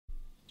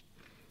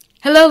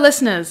Hello,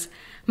 listeners.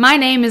 My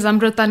name is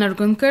Amrita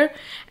Nargunkar,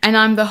 and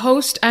I'm the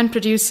host and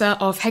producer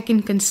of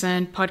Heckin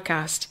Concerned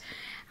podcast.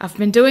 I've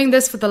been doing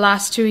this for the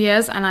last 2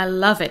 years, and I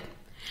love it.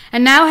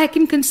 And now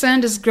Heckin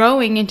Concerned is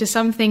growing into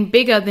something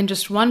bigger than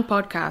just one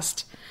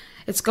podcast.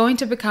 It's going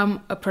to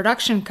become a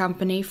production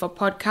company for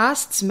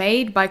podcasts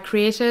made by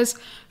creators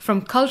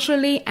from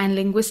culturally and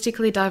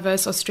linguistically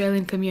diverse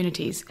Australian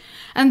communities,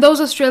 and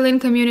those Australian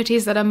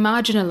communities that are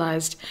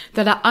marginalised,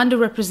 that are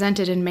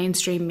underrepresented in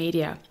mainstream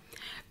media.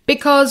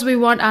 Because we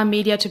want our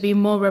media to be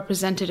more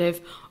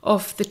representative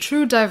of the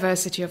true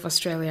diversity of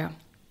Australia.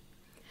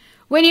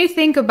 When you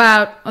think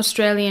about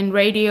Australian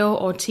radio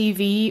or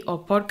TV or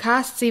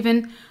podcasts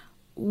even,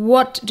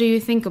 what do you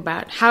think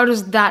about? How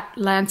does that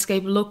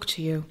landscape look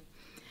to you?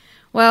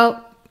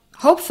 Well,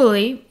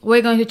 hopefully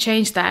we're going to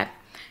change that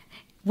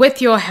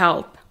with your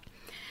help.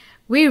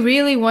 We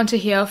really want to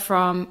hear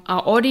from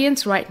our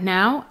audience right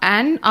now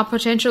and our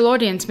potential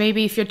audience.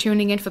 Maybe if you're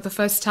tuning in for the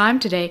first time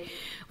today,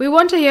 we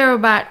want to hear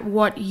about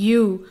what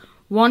you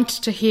want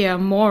to hear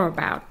more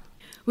about.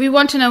 We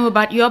want to know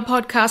about your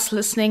podcast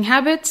listening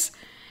habits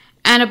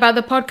and about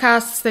the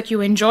podcasts that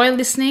you enjoy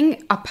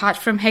listening apart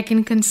from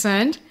Heckin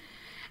Concerned.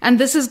 And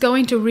this is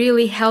going to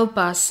really help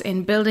us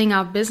in building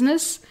our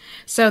business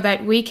so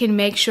that we can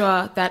make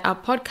sure that our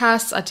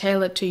podcasts are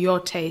tailored to your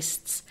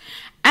tastes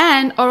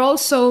and are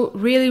also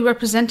really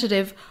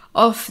representative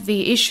of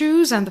the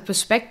issues and the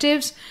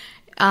perspectives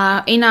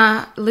in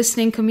our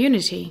listening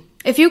community.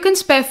 If you can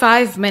spare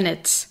 5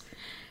 minutes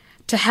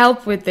to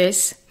help with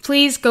this,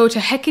 please go to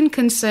Heckin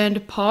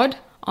Concerned Pod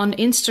on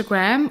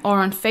Instagram or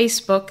on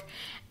Facebook,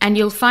 and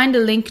you'll find a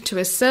link to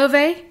a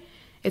survey.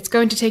 It's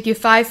going to take you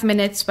 5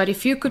 minutes, but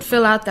if you could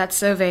fill out that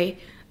survey,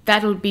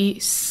 that'll be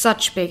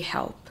such big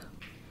help.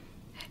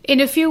 In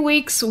a few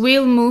weeks,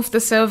 we'll move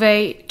the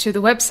survey to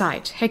the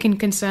website,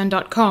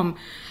 heckinconcern.com.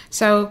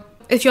 So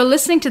if you're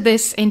listening to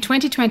this in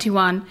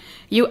 2021,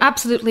 you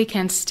absolutely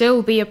can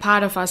still be a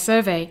part of our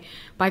survey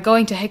by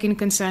going to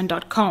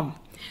heckinconcern.com.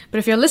 But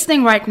if you're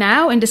listening right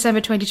now in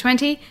December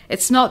 2020,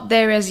 it's not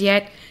there as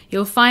yet.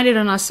 You'll find it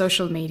on our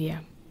social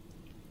media.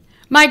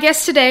 My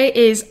guest today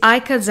is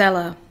Aika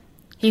Zeller.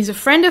 He's a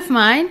friend of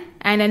mine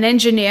and an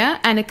engineer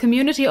and a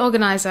community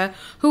organizer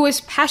who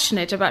is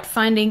passionate about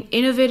finding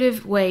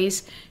innovative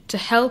ways to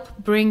help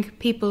bring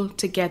people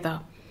together.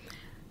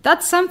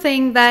 That's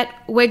something that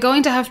we're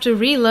going to have to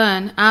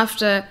relearn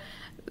after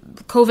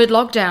COVID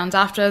lockdowns,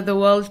 after the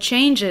world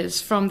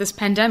changes from this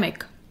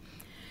pandemic.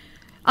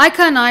 Aika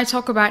and I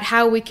talk about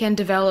how we can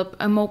develop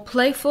a more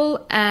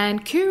playful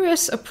and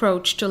curious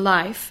approach to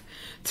life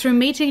through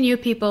meeting new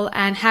people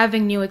and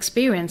having new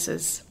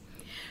experiences.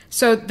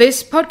 So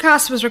this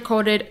podcast was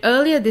recorded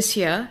earlier this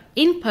year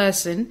in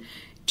person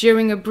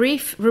during a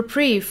brief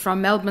reprieve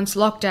from Melbourne's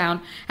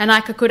lockdown, and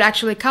Aika could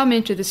actually come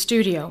into the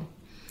studio.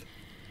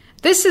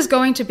 This is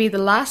going to be the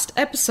last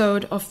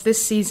episode of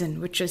this season,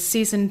 which is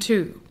season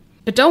 2.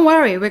 But don't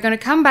worry, we're going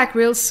to come back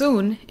real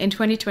soon in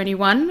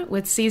 2021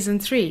 with season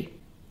 3.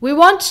 We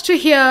want to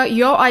hear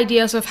your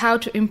ideas of how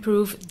to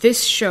improve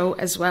this show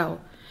as well.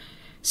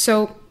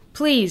 So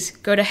please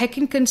go to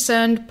Heckin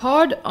Concerned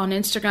Pod on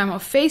Instagram or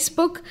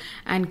Facebook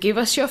and give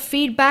us your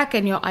feedback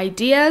and your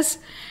ideas.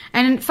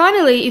 And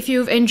finally, if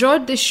you've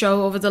enjoyed this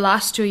show over the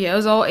last 2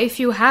 years, or if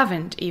you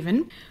haven't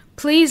even,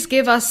 please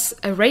give us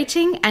a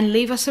rating and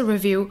leave us a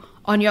review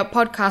on your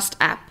podcast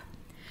app.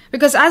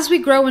 Because as we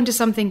grow into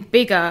something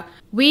bigger,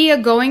 we are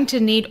going to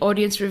need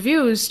audience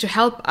reviews to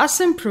help us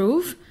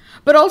improve,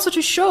 but also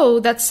to show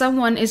that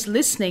someone is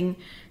listening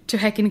to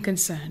Heckin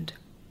Concerned.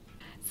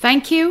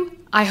 Thank you.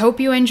 I hope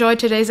you enjoyed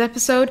today's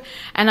episode,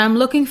 and I'm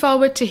looking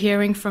forward to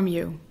hearing from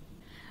you.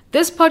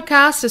 This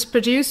podcast is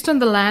produced on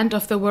the land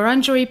of the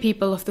Wurundjeri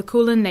people of the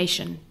Kulin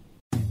Nation.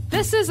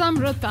 This is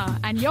Amrita,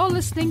 and you're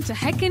listening to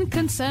Heckin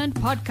Concerned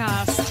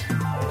podcast.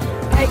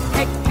 Heck,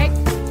 heck, heck,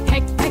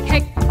 heck, heck,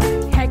 heck,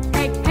 heck,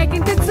 heck,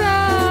 Heckin Concerned.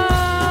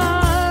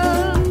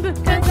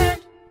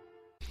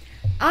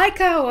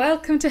 Aika,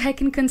 welcome to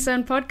Heckin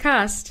Concerned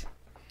podcast.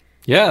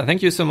 Yeah,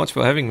 thank you so much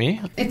for having me.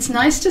 It's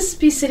nice to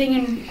be sitting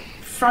in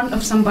front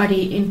of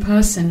somebody in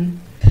person.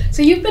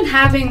 So you've been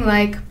having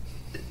like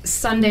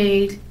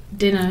Sunday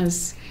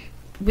dinners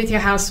with your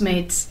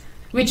housemates,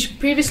 which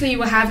previously you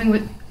were having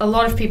with a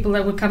lot of people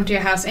that would come to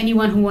your house,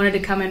 anyone who wanted to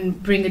come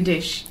and bring a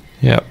dish.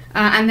 Yeah.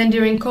 And then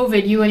during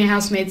COVID, you and your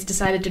housemates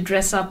decided to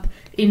dress up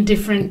in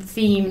different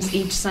themes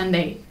each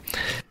Sunday.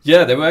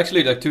 Yeah, there were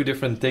actually like 2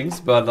 different things,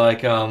 but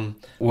like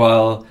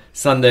while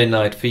Sunday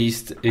night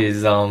feast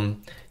is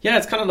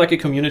it's kind of like a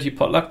community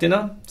potluck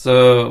dinner.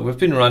 So we've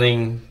been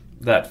running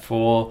that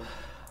for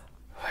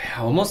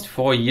almost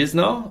 4 years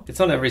now. It's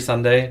on every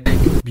Sunday.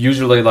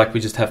 Usually like we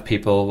just have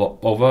people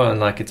over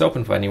and like it's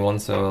open for anyone,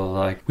 so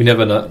like we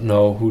never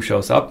know who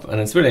shows up, and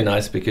it's really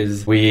nice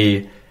because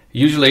we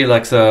usually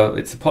so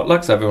it's a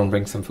potluck, so everyone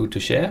brings some food to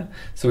share.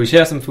 So we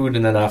share some food,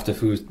 and then after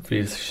food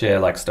we share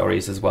like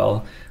stories as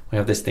well. We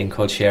have this thing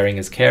called Sharing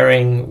is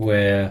Caring,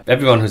 where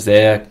everyone who's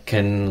there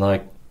can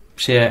like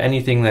share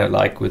anything they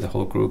like with the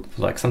whole group.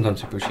 Like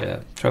sometimes people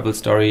share travel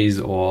stories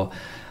or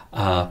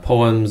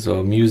poems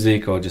or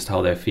music or just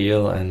how they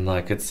feel, and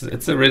like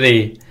it's a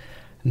really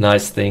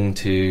nice thing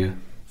to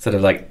sort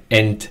of like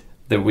end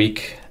the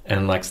week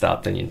and like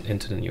start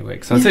into the new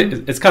week. So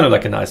it's kind of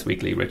like a nice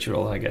weekly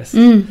ritual, I guess.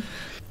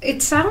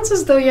 It sounds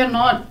as though you're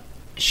not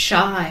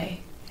shy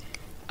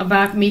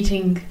about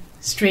meeting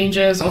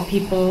strangers or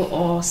people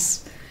or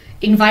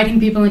inviting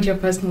people into your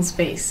personal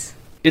space.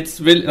 It's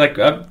really like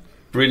I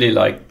really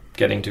like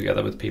getting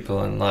together with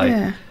people and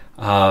like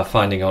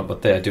finding out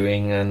what they're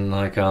doing, and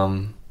like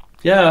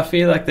I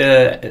feel like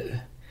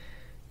they're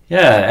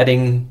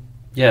adding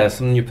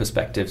some new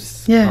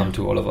perspectives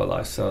to all of our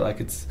lives. So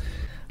like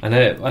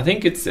I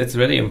think it's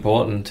really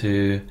important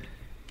to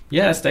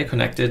stay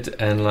connected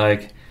and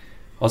like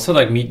also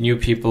like meet new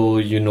people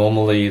you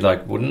normally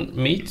like wouldn't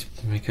meet,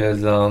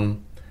 because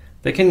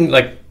they can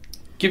like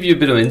give you a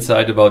bit of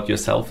insight about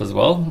yourself as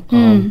well.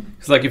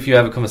 Because like if you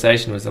have a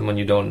conversation with someone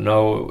you don't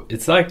know,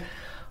 it's like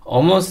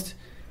almost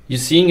you're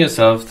seeing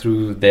yourself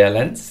through their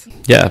lens.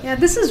 Yeah,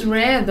 this is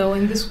rare though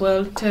in this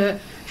world, to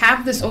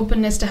have this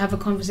openness to have a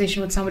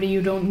conversation with somebody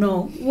you don't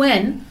know,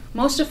 when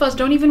most of us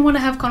don't even want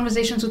to have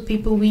conversations with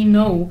people we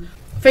know.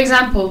 For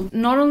example,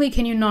 not only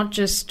can you not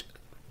just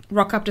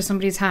rock up to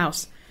somebody's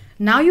house,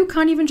 now you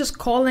can't even just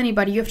call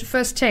anybody. You have to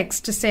first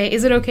text to say,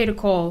 is it okay to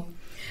call?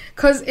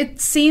 Because it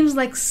seems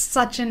like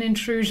such an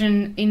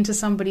intrusion into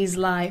somebody's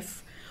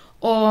life.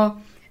 Or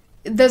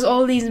there's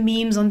all these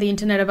memes on the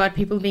internet about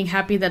people being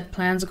happy that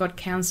plans got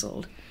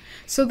cancelled.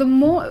 So the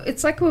more,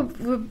 it's like we're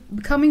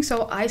becoming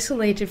so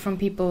isolated from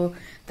people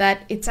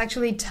that it's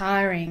actually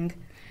tiring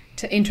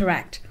to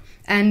interact.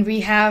 And we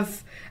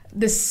have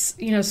this,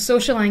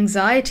 social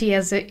anxiety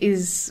as it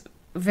is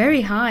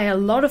very high. A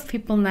lot of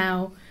people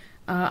now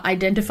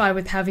identify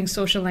with having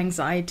social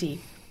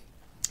anxiety.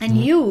 And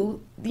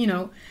you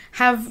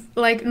have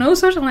like no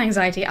social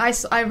anxiety.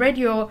 I read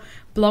your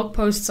blog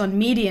posts on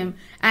Medium,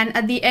 and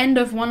at the end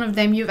of one of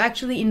them, you've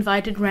actually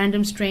invited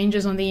random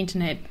strangers on the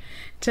internet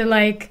to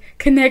like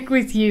connect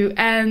with you.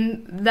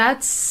 And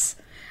that's,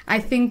 I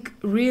think,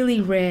 really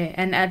rare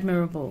and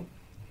admirable.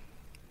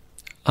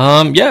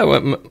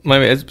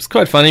 It's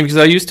quite funny because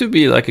I used to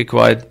be like a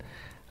quite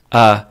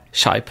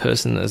shy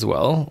person as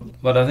well.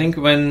 But I think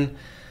when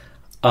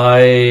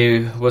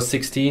I was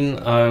 16,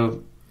 I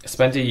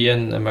spent a year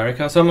in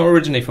America. So I'm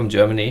originally from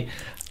Germany,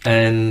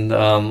 and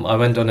I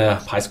went on a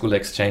high school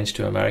exchange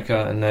to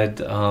America, and that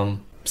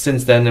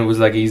since then it was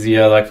like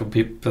easier like for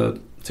people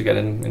to get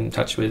in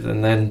touch with.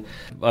 And then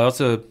I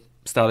also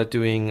started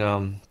doing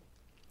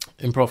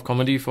improv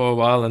comedy for a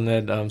while, and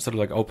that sort of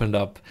like opened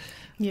up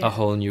a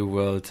whole new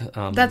world.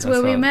 That's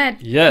where we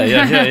met.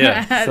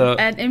 Yeah. So,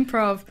 at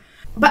improv.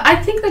 But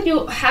I think that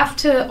you have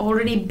to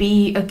already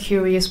be a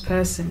curious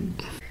person.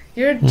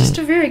 You're just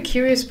a very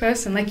curious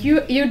person. Like you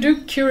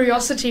do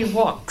curiosity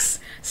walks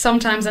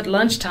sometimes at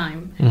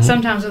lunchtime,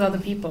 sometimes with other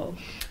people.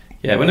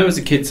 Yeah, when I was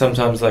a kid,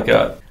 sometimes like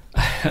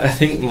I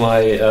think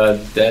my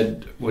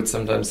dad would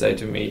sometimes say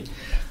to me,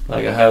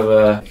 like I have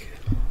a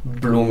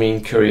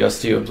blooming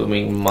curiosity or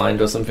blooming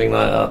mind or something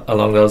like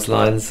along those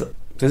lines.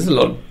 There's a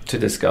lot to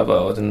discover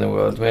out in the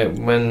world.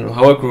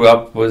 How I grew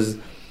up was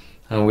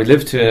we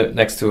lived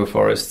next to a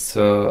forest,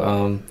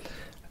 so.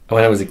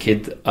 When I was a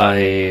kid,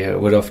 I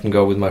would often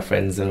go with my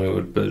friends and we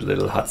would build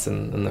little huts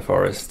in the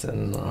forest.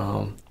 And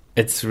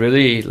it's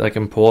really like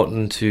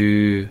important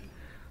to,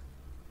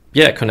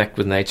 connect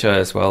with nature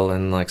as well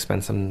and like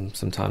spend some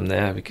time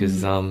there,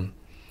 because when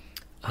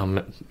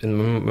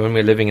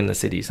we're living in the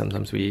city,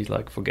 sometimes we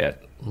like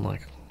forget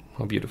like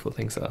how beautiful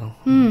things are.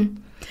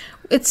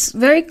 It's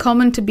very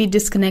common to be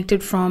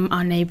disconnected from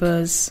our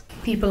neighbors,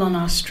 people on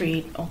our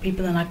street or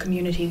people in our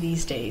community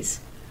these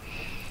days.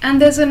 And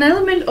there's an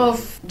element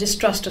of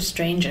distrust of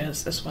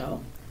strangers as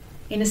well.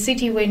 In a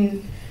city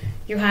when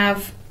you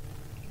have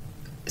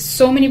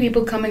so many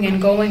people coming and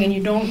going and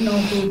you don't know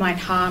who might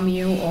harm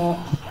you or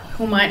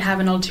who might have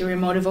an ulterior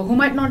motive or who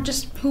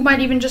might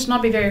even just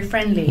not be very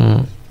friendly.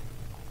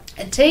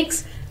 It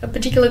takes a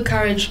particular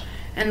courage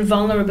and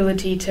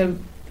vulnerability to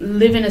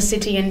live in a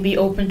city and be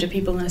open to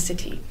people in a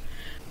city.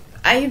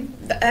 I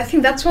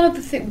think that's one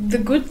of the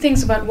good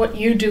things about what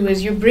you do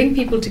is you bring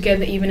people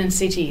together even in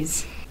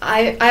cities.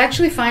 I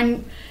actually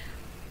find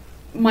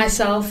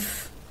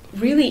myself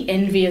really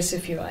envious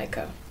of you,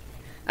 Aika.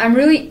 I'm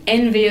really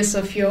envious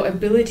of your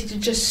ability to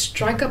just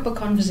strike up a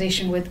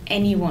conversation with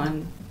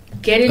anyone,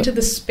 get into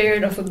the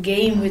spirit of a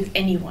game with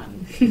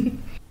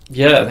anyone.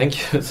 Yeah,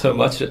 thank you so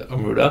much,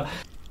 Amruta.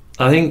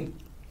 I think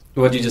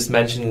what you just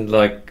mentioned,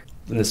 like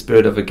in the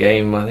spirit of a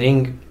game, I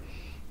think,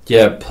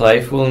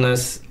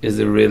 playfulness is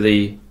a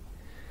really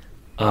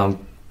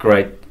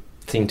great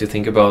thing to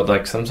think about.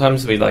 Like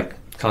sometimes we like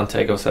can't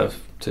take ourselves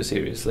too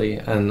seriously,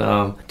 and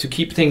to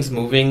keep things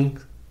moving,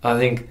 I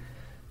think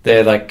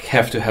they like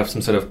have to have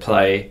some sort of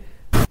play.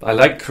 I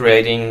like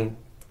creating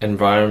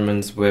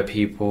environments where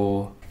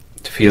people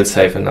feel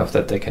safe enough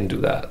that they can do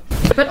that.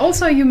 But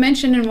also you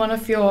mentioned in one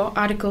of your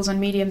articles on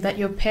Medium that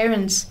your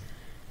parents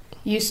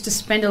used to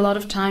spend a lot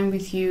of time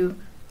with you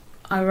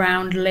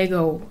around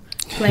Lego.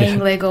 playing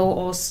Lego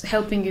or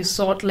helping you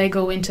sort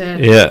Lego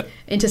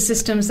into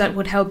systems that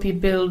would help you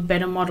build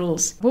better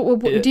models.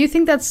 Do you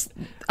think that's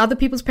other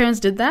people's parents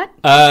did that?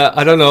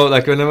 I don't know.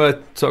 Like whenever I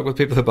talk with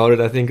people about it,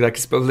 I think like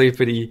it's probably a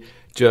pretty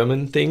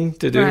German thing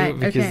to do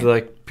because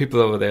like people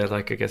over there,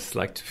 like I guess,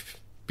 like to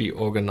be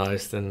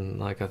organized and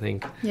like I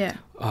think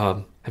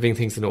having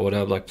things in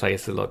order like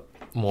plays a lot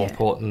more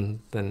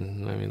important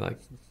than maybe like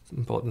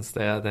importance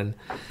there then.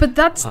 But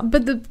that's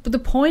but the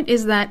point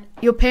is that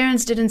your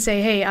parents didn't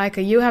say, hey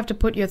Aika, you have to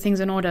put your things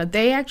in order.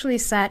 They actually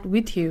sat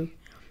with you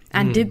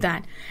and did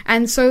that.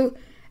 And so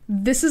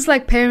this is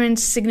like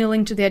parents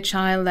signaling to their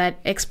child that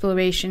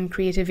exploration,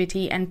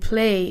 creativity and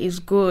play is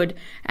good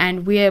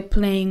and we're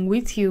playing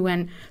with you.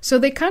 And so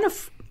they kind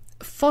of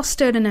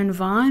fostered an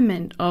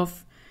environment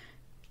of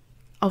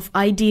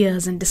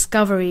ideas and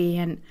discovery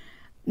and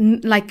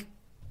like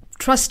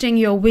trusting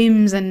your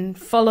whims and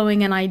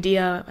following an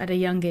idea at a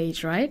young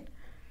age, right?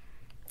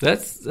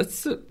 That's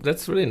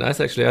really nice,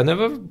 actually. I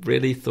never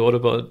really thought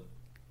about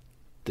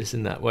this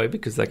in that way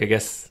because, like, I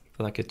guess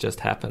like it just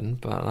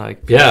happened. But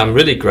like, yeah, I'm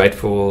really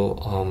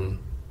grateful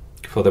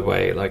for the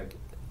way like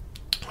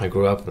I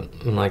grew up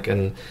and like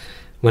and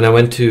when I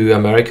went to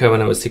America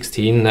when I was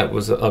 16, that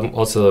was I'm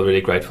also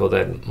really grateful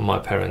that my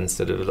parents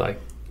sort of like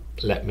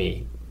let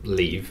me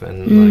leave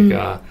and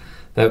like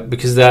that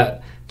because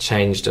that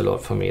changed a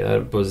lot for me.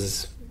 That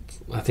was,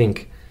 I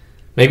think,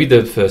 maybe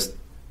the first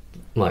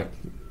like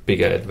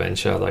bigger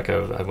adventure like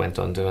I went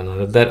on to,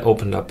 and that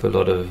opened up a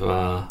lot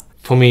of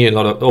for me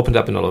opened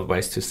up in a lot of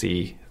ways to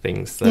see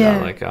things that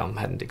I like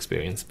hadn't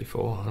experienced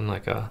before and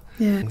like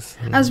things.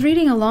 I was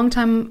reading a long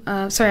time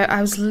I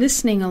was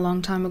listening a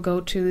long time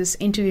ago to this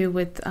interview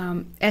with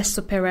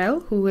Esther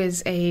Perel, who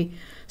is a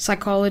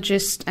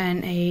psychologist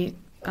and a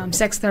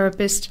sex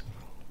therapist,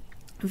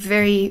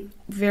 very,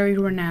 very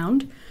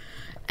renowned.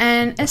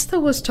 And Esther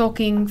was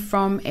talking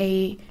from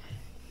a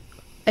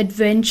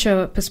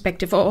adventure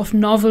perspective, or of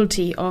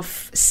novelty,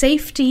 of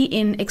safety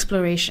in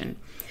exploration.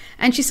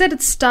 And she said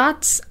it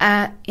starts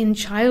in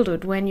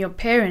childhood when your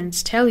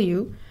parents tell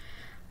you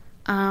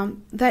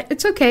that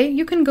it's okay,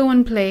 you can go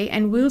and play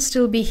and we'll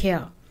still be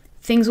here.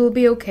 Things will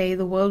be okay,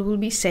 the world will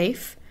be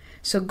safe.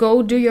 So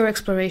go do your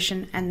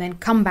exploration and then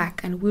come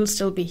back and we'll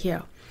still be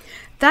here.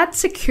 That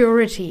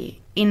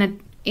security in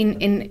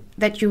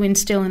that you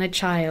instill in a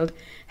child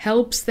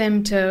helps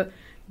them to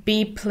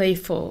be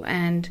playful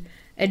and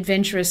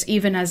adventurous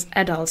even as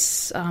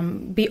adults,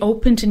 be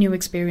open to new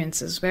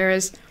experiences.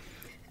 Whereas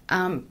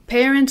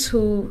parents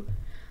who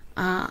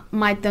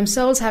might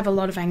themselves have a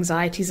lot of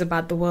anxieties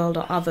about the world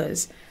or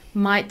others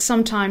might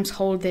sometimes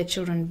hold their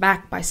children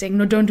back by saying,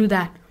 no, don't do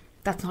that.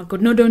 That's not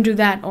good. No, don't do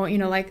that. Or,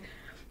 like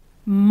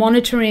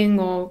monitoring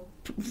or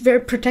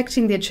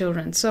protecting their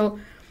children. So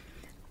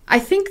I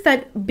think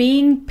that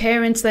being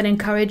parents that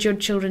encourage your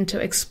children to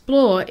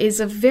explore is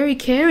a very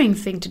caring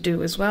thing to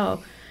do as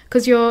well,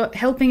 because you're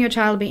helping your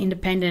child be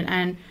independent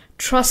and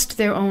trust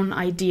their own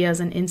ideas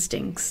and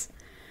instincts,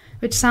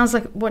 which sounds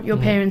like what your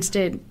parents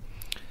did.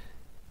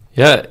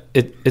 Yeah,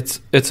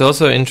 it's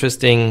also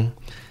interesting.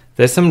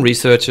 There's some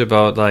research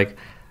about, like,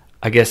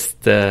 I guess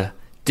the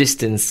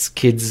distance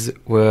kids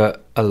were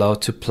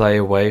allowed to play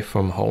away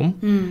from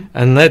home,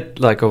 and that,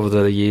 like, over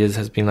the years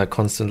has been like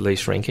constantly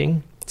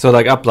shrinking. So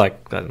like up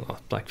like, I don't know,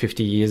 like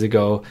 50 years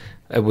ago,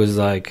 it was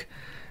like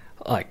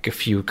a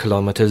few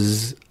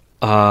kilometers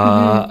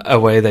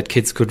away that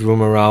kids could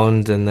roam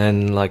around, and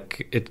then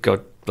like it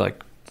got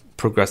like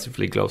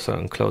progressively closer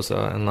and closer.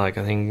 And like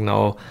I think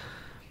now,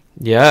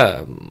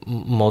 yeah,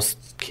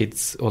 most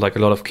kids, or like a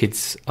lot of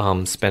kids,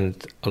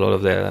 spend a lot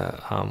of their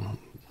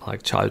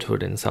like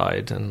childhood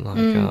inside, and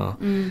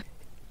like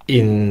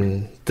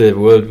in the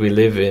world we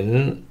live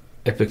in,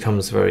 it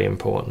becomes very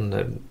important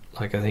that,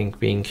 like, I think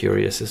being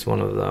curious is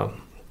one of the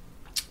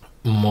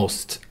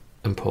most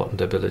important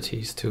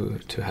abilities to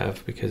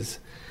have, because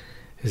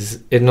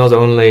it not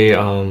only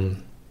allows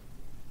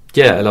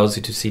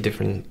you to see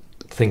different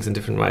things in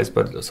different ways,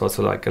 but it's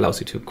also like allows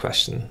you to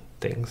question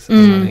things.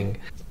 And I think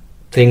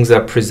things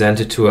are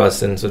presented to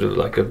us in sort of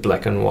like a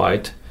black and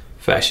white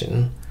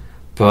fashion,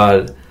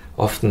 but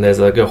often there's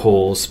like a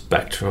whole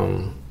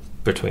spectrum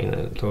between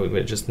it.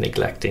 We're just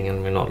neglecting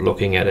and we're not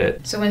looking at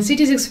it. So when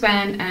cities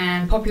expand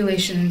and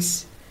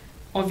populations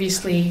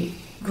obviously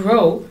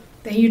grow,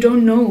 then you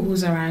don't know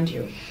who's around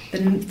you.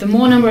 The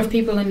more number of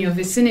people in your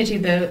vicinity,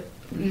 the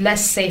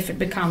less safe it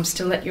becomes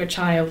to let your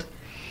child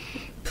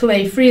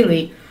play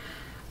freely.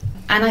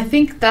 And I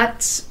think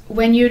that's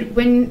when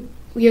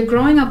you're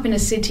growing up in a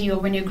city, or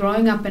when you're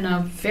growing up in a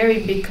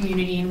very big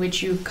community in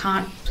which you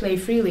can't play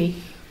freely,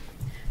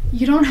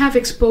 you don't have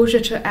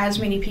exposure to as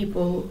many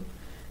people,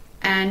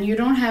 and you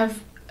don't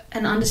have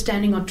an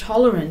understanding or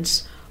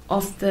tolerance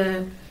of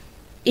the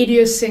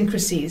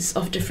idiosyncrasies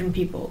of different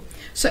people.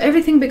 So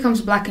everything becomes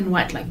black and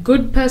white, like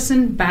good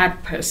person,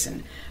 bad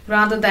person,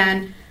 rather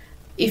than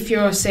if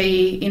you're,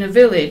 say, in a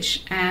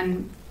village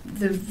and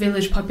the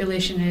village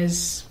population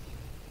is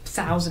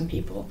 1,000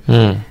 people,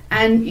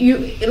 and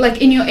you,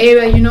 like, in your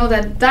area, you know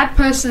that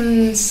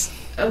person's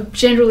a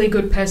generally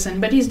good person,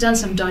 but he's done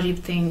some dodgy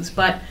things.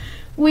 But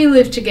we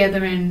live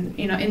together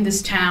in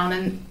this town.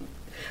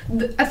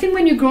 And I think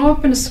when you grow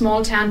up in a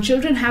small town,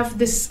 children have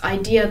this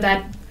idea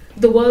that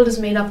the world is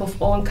made up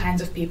of all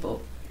kinds of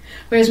people.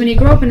 Whereas when you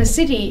grow up in a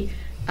city,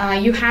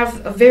 you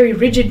have a very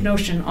rigid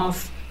notion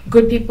of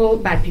good people,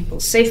 bad people,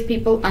 safe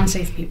people,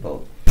 unsafe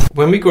people.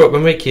 When we grow up,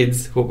 when we're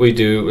kids, what we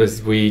do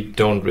is we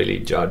don't really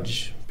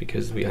judge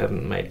because we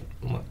haven't made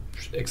much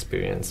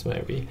experience,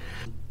 maybe.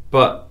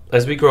 But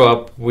as we grow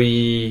up,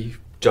 we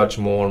judge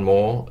more and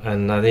more.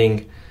 And I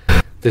think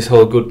this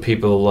whole good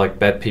people, like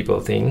bad people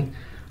thing,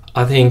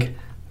 I think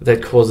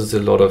that causes a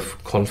lot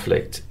of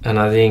conflict. And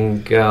I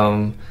think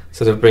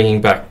sort of bringing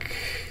back,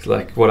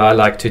 like what I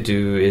like to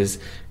do is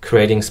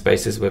creating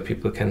spaces where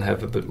people can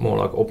have a bit more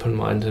like open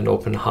mind and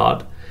open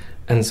heart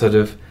and sort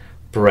of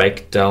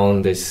break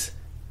down this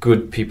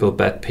good people,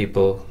 bad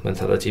people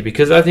mentality.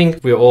 Because I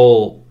think we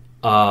all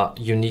are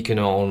unique in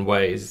our own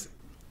ways.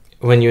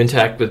 When you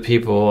interact with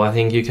people, I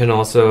think you can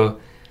also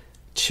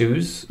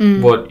choose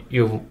what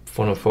you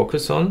want to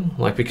focus on.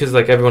 Like, because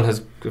like if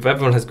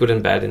everyone has good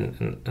and bad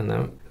in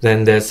them,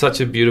 then there's such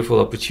a beautiful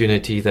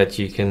opportunity that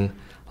you can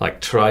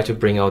like try to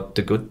bring out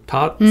the good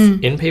parts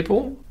in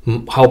people.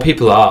 How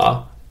people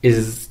are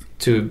is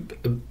to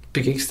a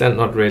big extent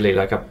not really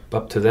like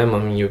up to them. I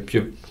mean,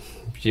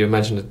 you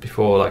mentioned it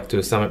before, like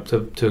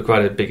to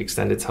quite a big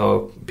extent, it's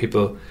how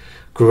people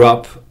grew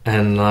up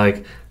and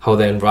like how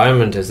their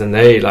environment is, and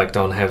they like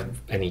don't have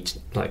any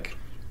like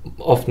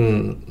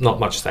often not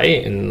much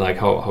say in like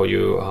how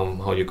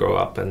you grow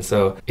up. And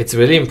so it's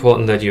really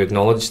important that you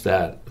acknowledge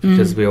that,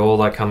 because we're all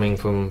like coming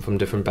from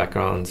different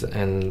backgrounds,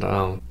 and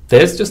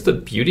there's just a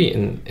beauty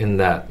in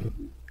that.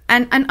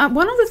 And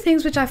one of the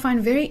things which I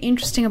find very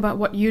interesting about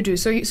what you do,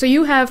 so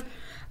you have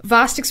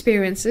Vast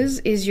Experiences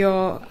is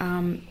your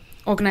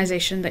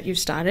organization that you've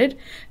started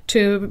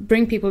to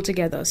bring people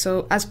together.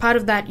 So as part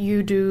of that,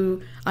 you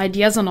do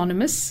Ideas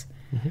Anonymous,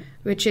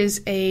 which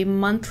is a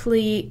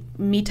monthly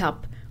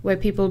meetup where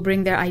people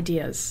bring their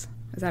ideas.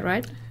 Is that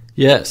right?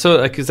 Yeah, so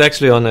like it's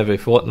actually on every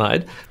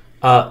fortnight.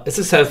 It's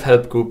a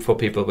self-help group for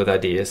people with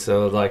ideas.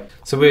 So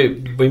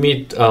we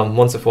meet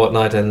once a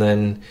fortnight, and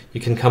then you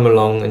can come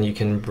along and you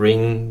can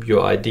bring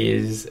your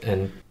ideas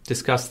and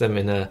discuss them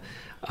in a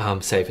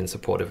safe and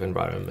supportive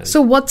environment.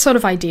 So what sort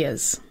of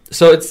ideas?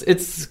 So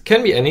it's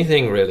can be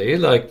anything really.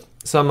 Like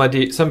some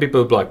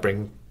people like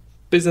bring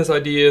business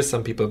ideas,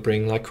 some people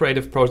bring like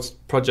creative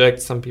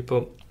projects, some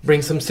people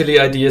bring some silly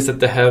ideas that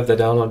they have that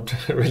are not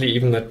really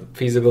even that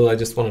feasible. I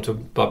just wanted to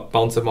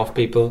bounce them off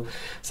people.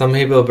 Some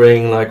people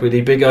bring like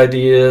really big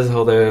ideas,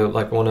 how they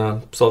like want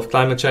to solve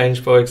climate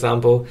change, for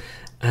example.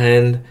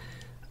 And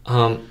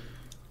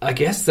I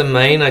guess the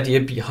main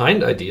idea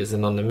behind Ideas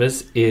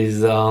Anonymous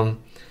is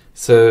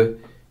so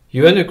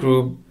you're in a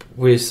group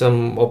with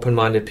some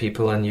open-minded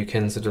people, and you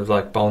can sort of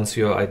like bounce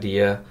your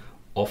idea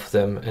off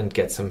them and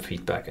get some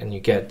feedback, and you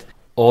get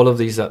all of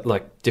these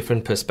like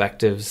different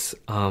perspectives,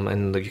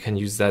 and you can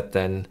use that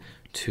then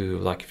to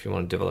like if you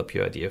want to develop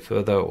your idea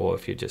further, or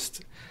if you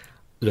just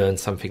learn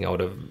something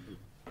out of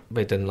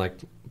it and like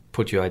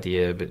put your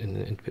idea a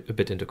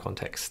bit into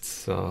context.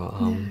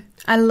 So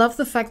I love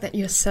the fact that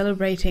you're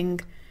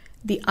celebrating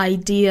the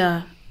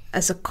idea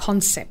as a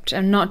concept,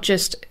 and not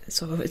just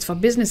so it's for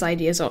business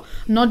ideas, or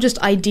not just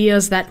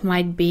ideas that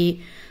might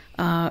be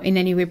in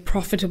any way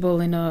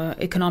profitable in a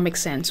economic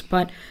sense,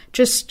 but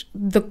just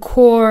the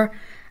core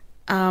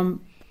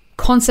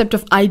concept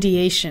of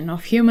ideation,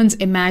 of humans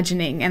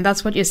imagining, and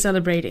that's what you're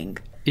celebrating.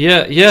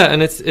 Yeah,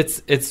 and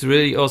it's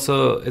really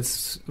also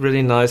it's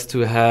really nice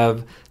to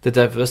have the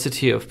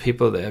diversity of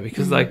people there,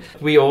 because like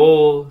we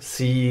all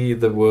see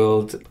the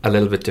world a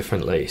little bit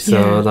differently.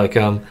 So like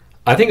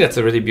I think that's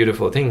a really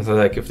beautiful thing. So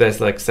like if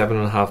there's like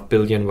 7.5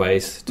 billion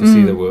ways to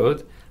see the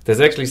world, there's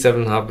actually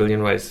 7.5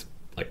 billion ways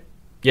like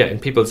in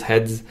people's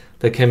heads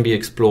that can be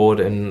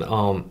explored, and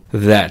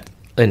that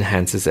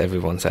enhances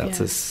everyone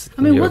else's.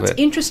 I mean, what's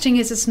interesting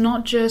is it's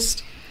not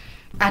just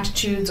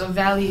attitudes or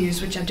values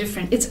which are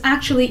different. It's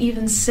actually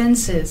even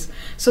senses.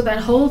 So that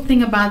whole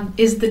thing about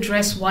is the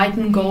dress white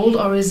and gold,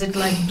 or is it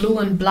like blue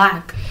and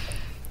black,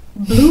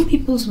 blew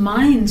people's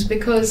minds,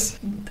 because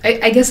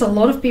I guess a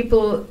lot of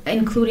people,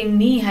 including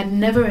me, had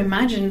never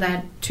imagined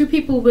that two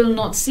people will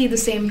not see the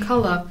same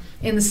color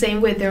in the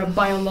same way. There are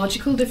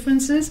biological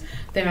differences,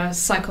 there are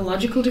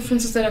psychological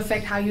differences that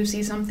affect how you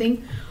see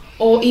something,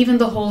 or even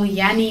the whole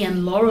Yanni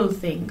and Laurel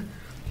thing.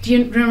 Do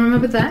you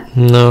remember that?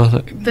 No.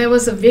 There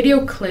was a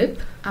video clip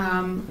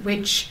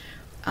which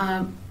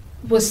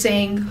was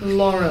saying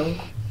Laurel,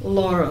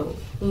 Laurel,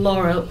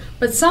 Laurel,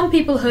 but some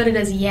people heard it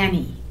as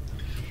Yanni.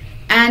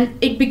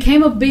 And it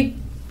became a big,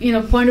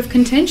 point of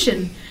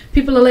contention.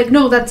 People are like,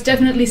 no, that's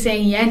definitely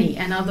saying Yanni.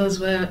 And others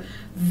were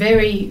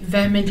very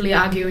vehemently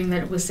arguing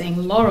that it was saying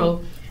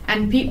Laurel.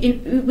 And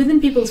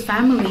within people's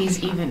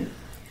families even.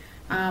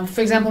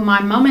 For example,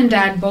 my mum and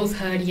dad both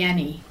heard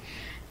Yanni.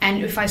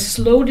 And if I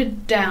slowed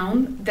it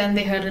down, then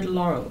they heard it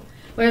Laurel.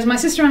 Whereas my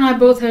sister and I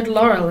both heard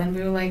Laurel. And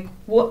we were like,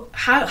 what?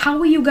 How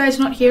are you guys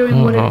not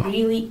hearing what it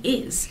really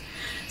is?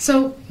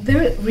 So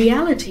the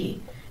reality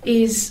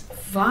is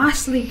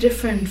vastly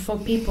different for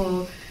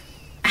people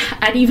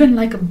at even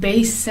like a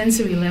base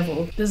sensory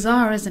level.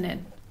 Bizarre, isn't it?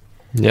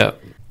 Yeah.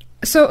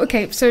 So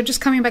just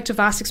coming back to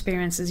vast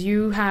experiences,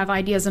 you have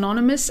Ideas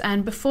Anonymous,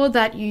 and before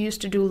that you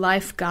used to do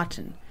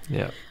Lifegarten,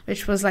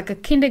 which was like a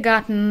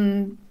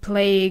kindergarten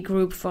play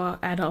group for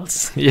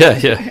adults.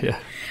 Yeah.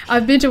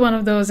 I've been to one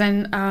of those,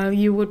 and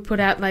you would put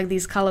out like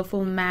these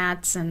colorful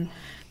mats, and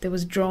there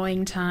was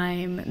drawing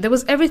time. There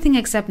was everything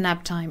except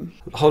nap time.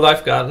 How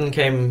Lifegarten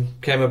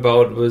came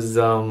about was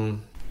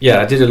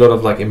I did a lot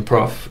of like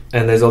improv,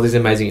 and there's all these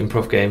amazing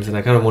improv games, and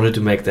I kind of wanted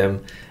to make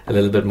them a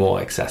little bit more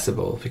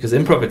accessible, because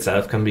improv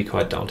itself can be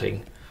quite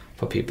daunting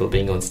for people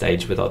being on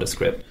stage without a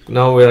script.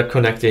 Now we're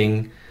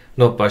connecting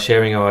not by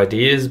sharing our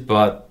ideas,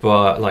 but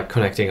by like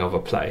connecting over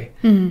play.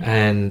 Mm.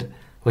 And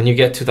when you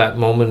get to that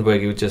moment where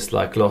you're just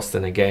like lost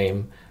in a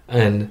game,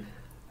 and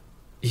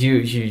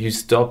you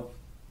stop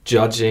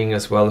judging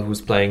as well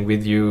who's playing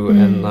with you,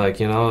 and like,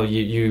 you know,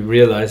 you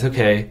realize,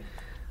 okay,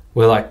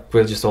 we're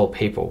just all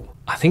people.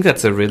 I think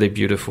that's a really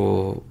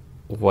beautiful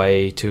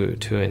way to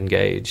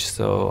engage.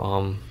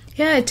 So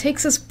it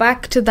takes us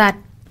back to that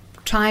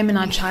time in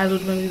our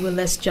childhood when we were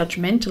less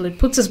judgmental. It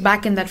puts us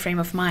back in that frame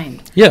of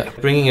mind. Yeah,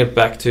 bringing it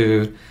back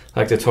to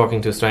like the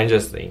talking to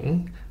strangers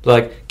thing.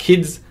 Like,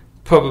 kids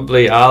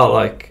probably are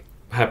like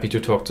happy to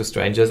talk to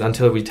strangers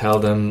until we tell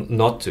them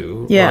not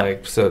to. Yeah.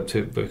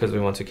 Because we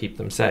want to keep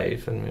them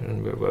safe,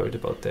 and we're worried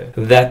about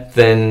that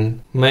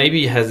then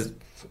maybe has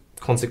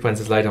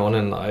consequences later on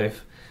in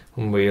life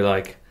when we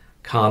like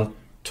can't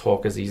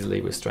talk as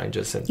easily with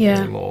strangers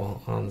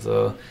anymore. And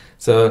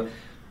so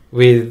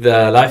with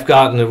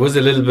Lifegarten, it was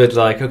a little bit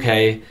like,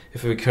 okay,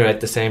 if we create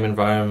the same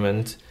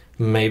environment,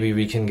 maybe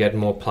we can get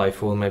more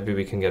playful, maybe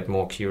we can get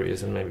more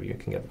curious, and maybe we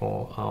can get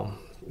more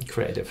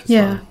creative as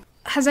well.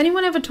 Has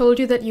anyone ever told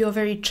you that you're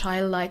very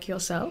childlike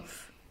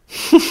yourself?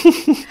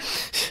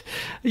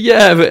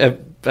 Yeah,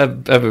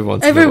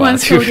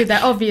 everyone's told you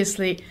that,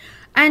 obviously.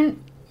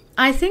 And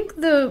I think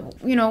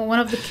one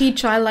of the key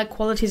childlike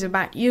qualities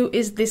about you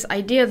is this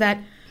idea that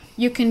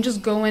you can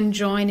just go and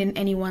join in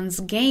anyone's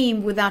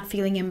game without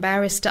feeling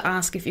embarrassed to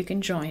ask if you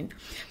can join.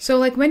 So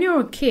like when you're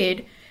a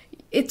kid,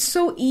 it's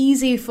so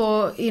easy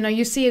for,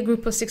 you see a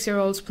group of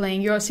 6-year-olds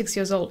playing, you're 6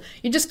 years old.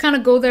 You just kind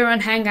of go there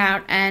and hang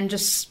out and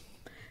just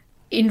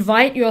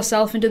invite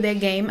yourself into their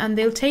game, and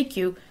they'll take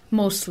you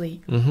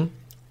mostly. Mm-hmm.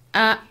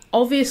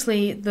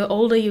 Obviously, the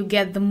older you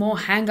get, the more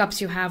hang-ups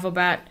you have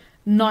about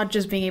not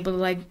just being able to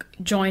like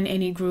join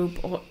any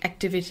group or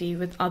activity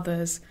with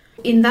others.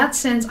 In that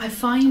sense, I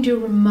find you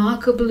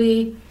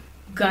remarkably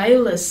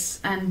guileless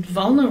and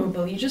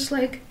vulnerable. You're just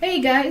like, hey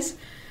guys,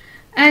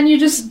 and you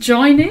just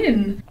join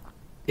in.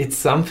 It's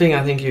something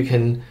I think you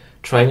can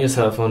train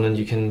yourself on, and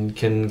you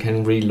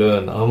can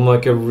relearn. I'm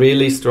like a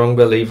really strong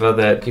believer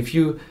that if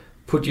you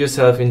put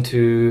yourself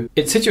into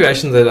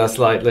situations that are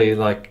slightly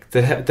like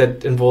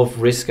that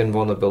involve risk and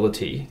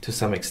vulnerability to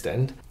some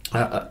extent,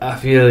 I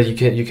feel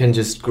you can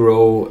just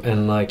grow,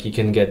 and like you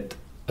can get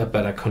a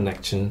better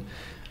connection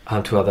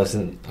to others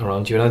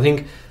around you. And I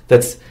think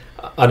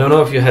I don't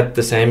know if you had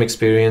the same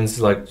experience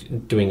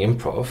like doing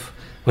improv.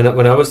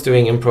 When I was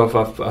doing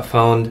improv, I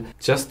found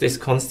just this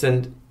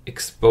constant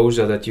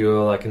exposure that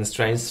you're like in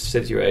strange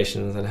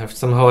situations and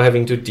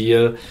having to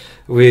deal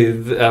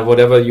with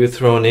whatever you're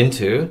thrown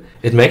into.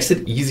 It makes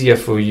it easier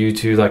for you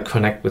to like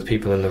connect with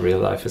people in the real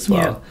life as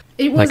well.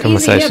 Yeah. It was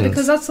easy,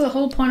 because that's the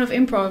whole point of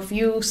improv.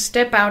 You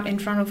step out in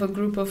front of a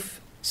group of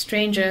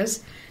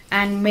strangers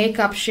and make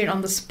up shit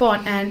on the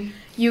spot, and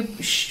you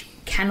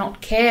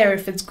cannot care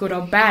if it's good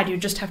or bad. You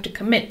just have to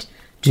commit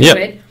to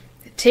it.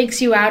 It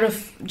takes you out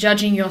of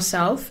judging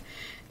yourself.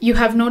 You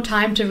have no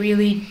time to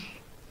really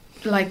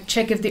like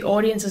check if the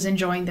audience is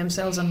enjoying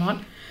themselves or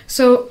not.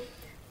 So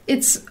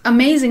it's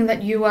amazing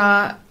that you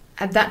are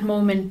at that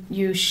moment,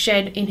 you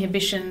shed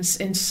inhibitions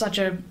in such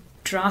a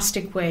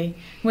drastic way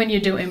when you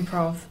do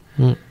improv.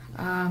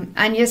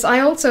 And yes, I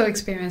also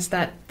experienced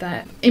that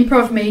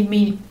improv made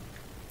me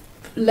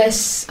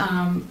less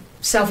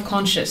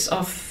self-conscious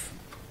of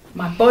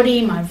my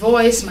body, my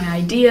voice, my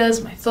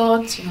ideas, my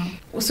thoughts,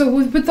 So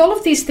with all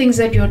of these things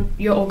that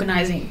you're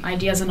organizing,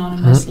 Ideas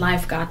Anonymous,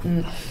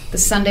 Lifegarten, the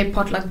Sunday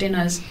potluck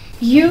dinners,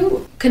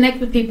 you connect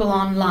with people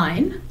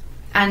online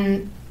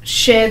and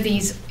share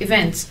these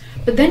events,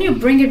 but then you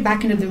bring it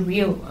back into the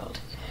real world,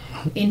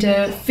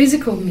 into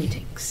physical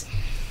meetings.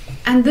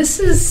 And this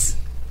is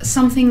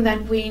something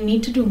that we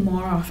need to do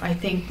more of, I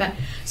think.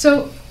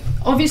 So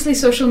obviously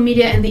social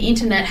media and the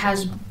internet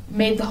has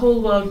made the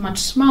whole world much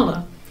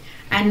smaller,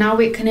 and now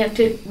we're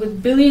connected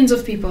with billions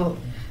of people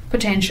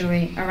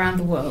potentially around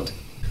the world.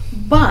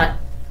 But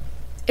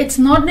it's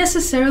not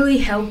necessarily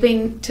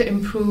helping to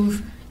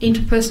improve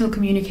interpersonal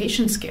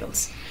communication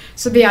skills.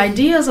 So the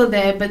ideas are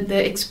there, but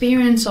the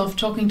experience of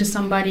talking to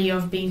somebody,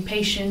 of being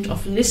patient,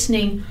 of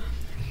listening,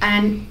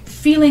 and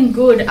feeling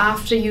good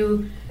after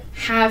you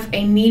have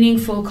a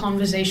meaningful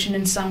conversation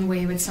in some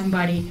way with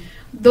somebody,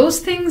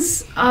 those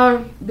things are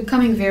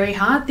becoming very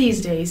hard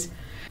these days.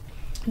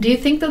 Do you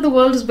think that the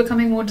world is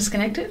becoming more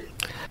disconnected?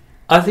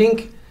 I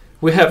think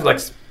we have like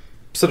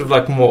sort of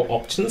like more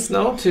options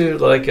now to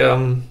like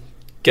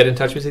get in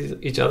touch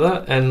with each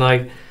other. And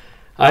like,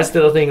 I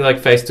still think like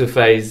face to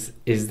face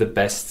is the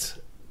best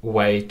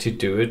way to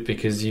do it,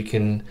 because you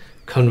can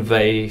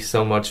convey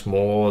so much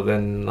more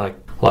than like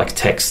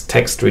text.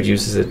 Text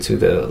reduces it to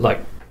the like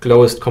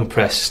lowest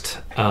compressed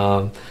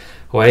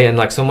way, and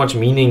like so much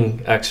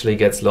meaning actually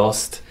gets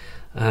lost.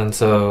 And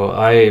so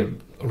I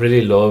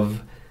really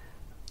love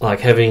like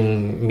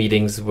having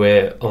meetings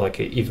where, or like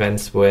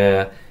events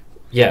where,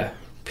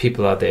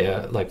 people are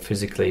there like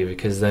physically,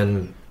 because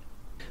then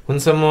when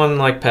someone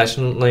like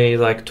passionately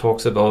like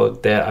talks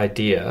about their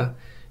idea,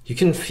 you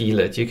can feel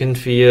it. You can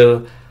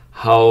feel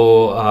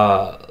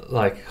how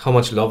how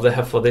much love they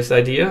have for this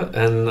idea,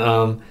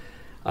 and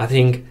I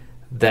think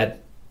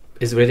that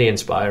is really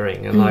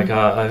inspiring, and like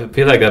I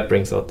feel like that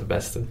brings out the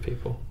best in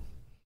people.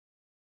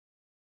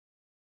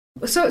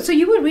 So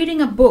you were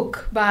reading a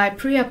book by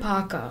Priya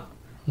Parker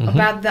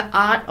about the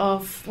art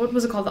of, what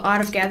was it called, the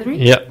art of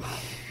gathering? Yep.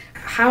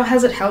 How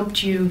has it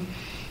helped you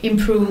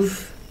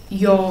improve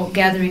your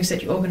gatherings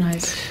that you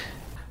organize?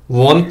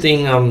 One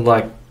thing I'm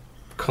like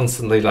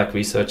constantly like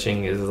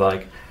researching is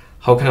like,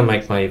 how can I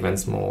make my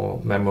events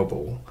more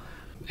memorable?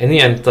 In the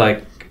end,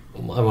 like,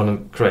 I want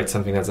to create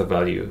something that's of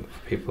value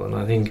for people, and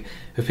I think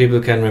if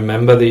people can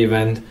remember the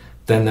event,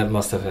 then that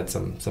must have had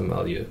some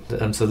value.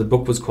 So the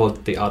book was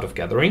called The Art of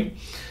Gathering,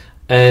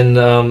 and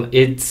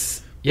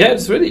it's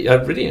really, I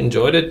really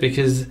enjoyed it,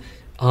 because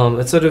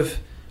it sort of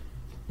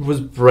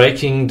was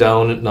breaking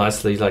down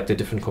nicely like the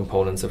different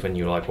components of when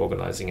you're like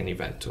organizing an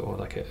event or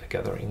like a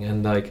gathering.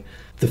 And like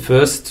the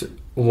first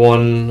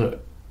one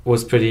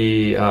was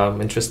pretty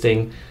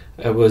interesting.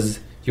 It was,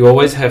 you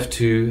always have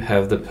to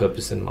have the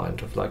purpose in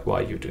mind of like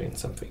why you're doing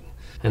something,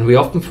 and we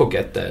often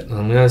forget that. I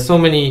mean, there's so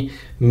many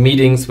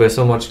meetings where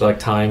so much like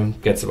time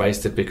gets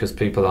wasted because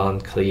people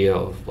aren't clear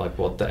of like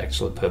what the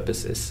actual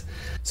purpose is.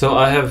 So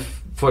I have,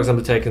 for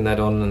example, taken that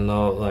on, and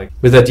now like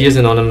with Ideas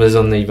Anonymous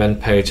on the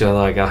event page,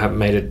 I have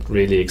made it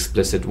really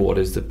explicit what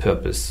is the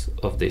purpose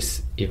of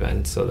this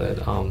event, so that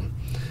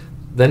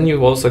then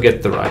you also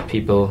get the right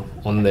people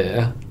on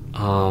there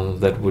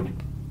that would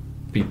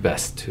be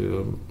best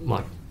to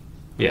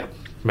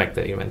make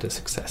the event a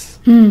success.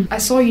 I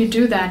saw you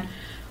do that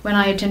when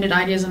I attended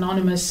Ideas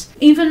Anonymous.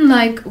 Even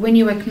like when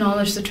you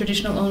acknowledge the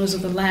traditional owners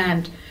of the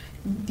land,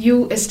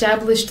 you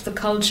established the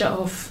culture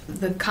of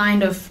the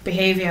kind of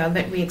behavior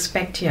that we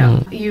expect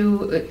here.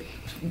 You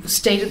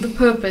stated the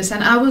purpose,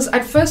 and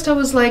at first I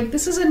was like,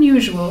 this is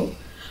unusual,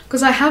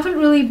 because I haven't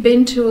really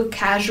been to a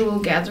casual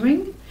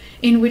gathering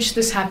in which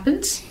this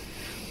happens,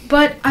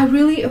 but I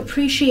really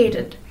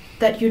appreciated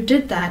that you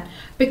did that,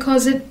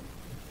 because it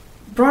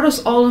brought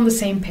us all on the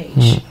same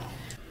page.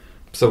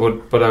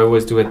 So what I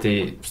always do at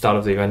the start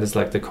of the event is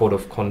like the code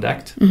of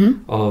conduct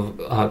of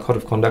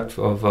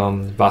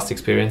Vast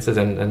Experiences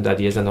and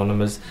Ideas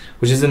Anonymous,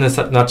 which is in a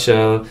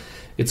nutshell,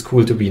 it's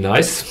cool to be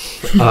nice.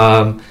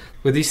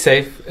 With these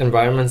safe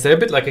environments, they're a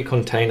bit like a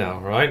container,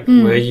 right?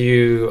 Where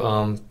you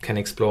can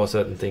explore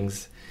certain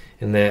things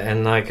in there,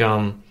 and like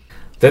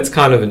that's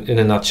kind of in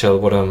a nutshell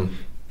what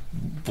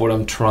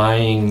I'm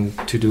trying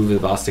to do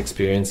with Vast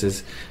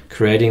Experiences,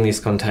 creating these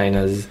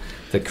containers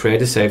that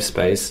create a safe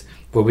space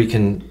where we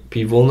can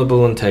be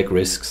vulnerable and take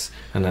risks,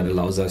 and that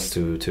allows us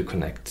to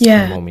connect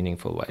in more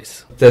meaningful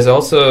ways. There's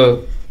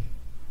also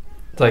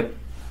like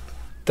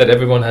that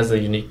everyone has a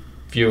unique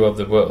view of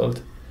the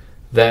world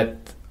that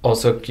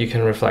also you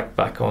can reflect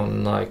back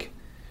on like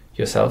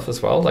yourself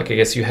as well. Like I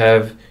guess you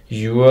have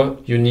your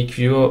unique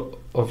view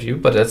of you,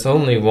 but that's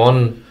only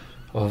one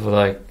of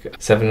like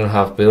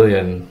 7.5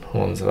 billion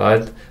ones,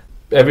 right?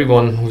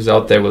 Everyone who's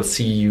out there will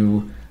see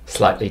you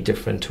slightly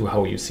different to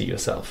how you see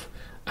yourself.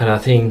 And I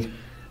think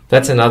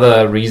that's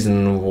another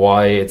reason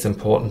why it's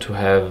important to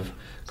have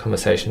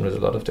conversation with a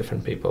lot of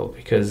different people,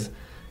 because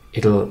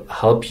it'll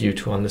help you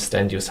to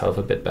understand yourself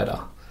a bit better.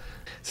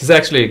 This is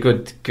actually a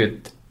good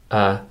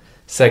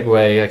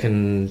segue. I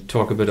can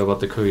talk a bit about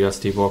the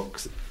Curiosity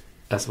Walk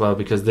as well,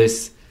 because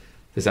this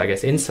I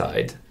guess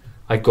insight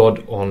I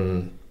got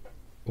on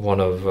one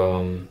of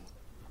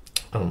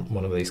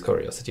these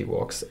Curiosity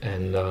Walks,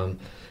 and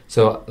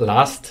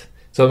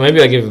so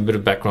maybe I give a bit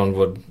of background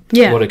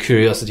what a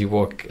Curiosity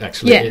Walk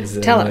actually is.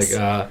 Tell us.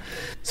 So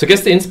I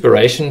guess the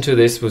inspiration to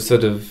this was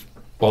sort of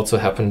also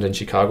happened in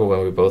Chicago,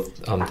 where we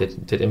both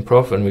did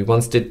improv, and we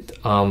once did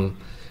an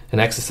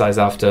exercise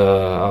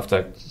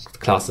after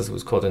classes. It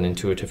was called an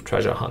intuitive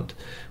treasure hunt,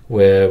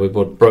 where we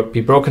would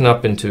be broken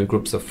up into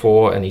groups of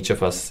 4, and each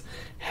of us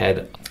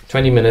had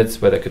 20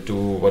 minutes where they could do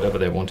whatever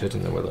they wanted,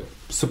 and they were like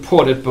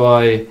supported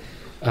by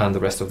the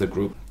rest of the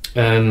group.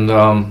 And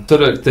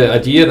so the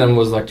idea then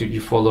was like, you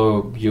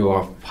follow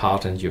your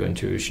heart and your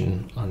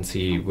intuition and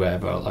see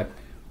wherever like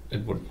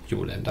you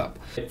would end up.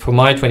 For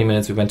my 20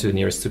 minutes, we went to the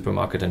nearest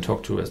supermarket and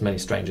talked to as many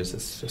strangers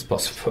as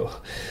possible.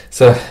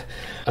 So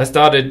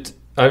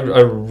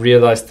I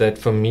realized that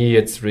for me,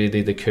 it's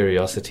really the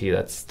curiosity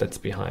that's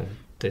behind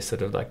this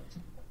sort of like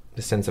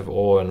the sense of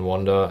awe and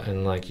wonder,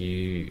 and like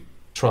you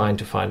trying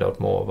to find out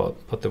more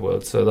about the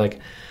world. So like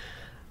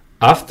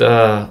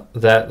after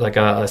that, like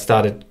I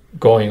started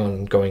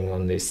going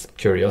on these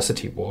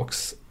curiosity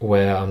walks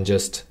where I'm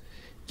just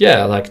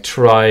like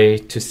try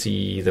to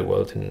see the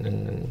world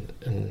in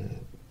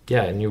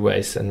new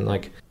ways. And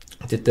like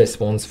I did this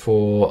once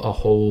for a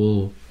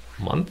whole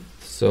month.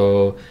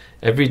 So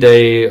every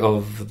day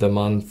of the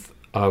month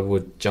I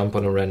would jump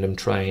on a random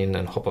train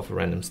and hop off a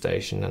random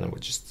station, and I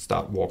would just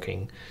start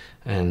walking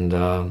and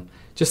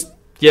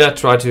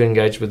try to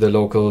engage with the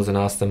locals and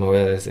ask them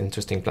where there's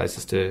interesting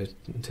places to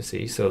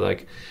see. So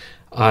like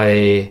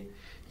I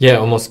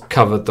almost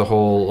covered the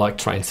whole like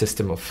train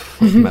system of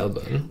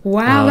Melbourne.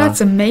 Wow,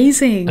 that's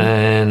amazing.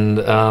 And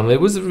it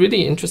was a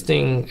really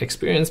interesting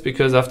experience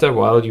because after a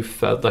while you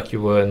felt like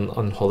you were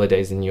on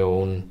holidays in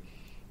your own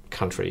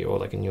country or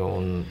like in your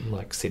own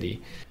like city.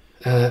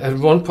 At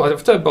one point,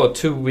 after about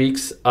 2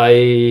 weeks,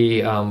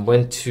 I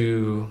went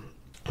to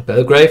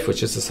Belgrave,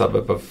 which is a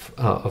suburb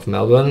of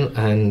Melbourne,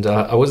 and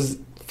I was,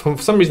 for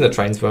some reason the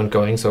trains weren't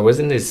going, so I was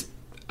in this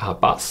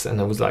bus,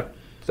 and I was like,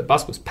 the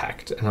bus was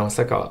packed, and I was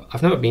like, oh,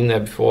 I've never been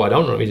there before, I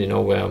don't really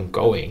know where I'm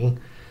going,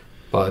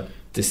 but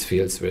this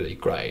feels really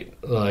great.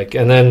 Like,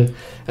 and then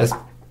as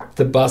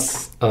the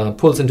bus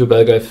pulls into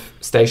Belgrave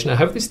station, I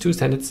have these two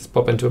sentences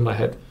pop into my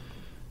head,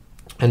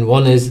 and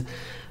one is,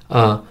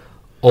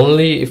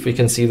 only if we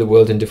can see the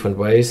world in different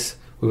ways,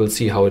 we will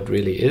see how it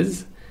really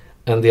is,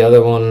 and the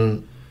other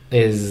one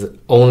is,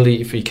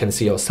 only if we can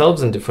see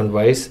ourselves in different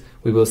ways,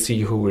 we will see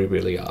who we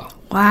really are.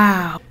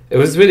 Wow. It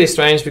was really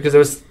strange because I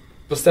was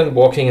then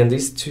walking and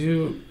these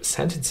two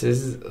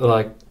sentences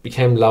like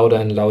became louder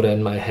and louder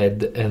in my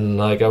head, and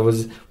like I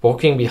was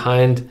walking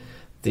behind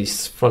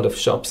these front of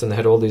shops and they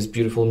had all these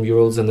beautiful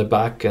murals in the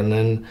back, and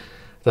then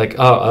like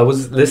I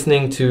was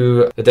listening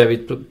to the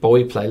David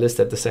Bowie playlist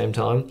at the same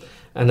time,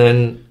 and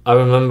then I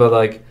remember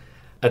like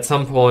at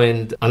some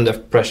point Under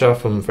Pressure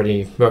from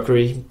Freddie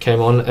Mercury came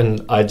on,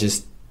 and I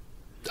just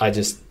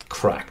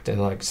cracked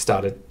and like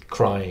started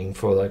crying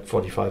for like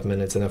 45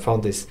 minutes, and I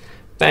found this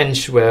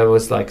bench where I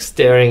was like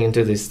staring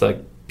into this like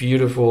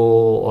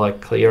beautiful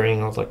like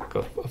clearing of like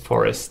a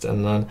forest,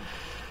 and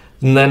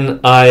then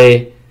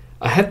I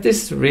had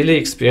this really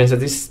experience,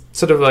 this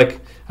sort of like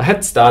I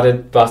had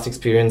started vast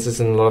experiences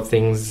and a lot of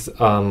things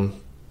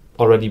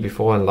already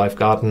before in Life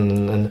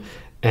Garden,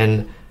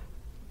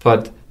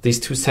 but these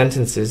two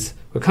sentences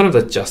were kind of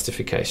the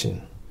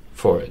justification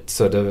for it.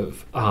 Sort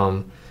of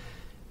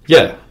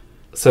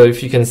so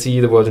if you can see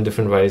the world in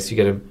different ways, you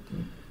get a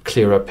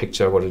clearer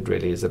picture of what it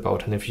really is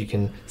about, and if you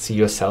can see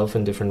yourself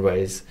in different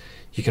ways,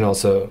 you can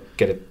also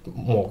get a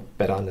more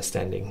better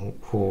understanding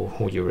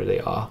who you really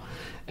are.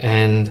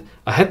 And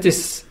I had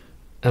this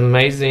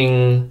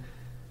amazing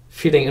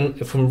feeling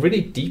from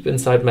really deep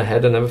inside my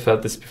head. I never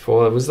felt this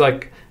before. It was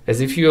like as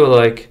if you were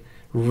like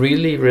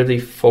really, really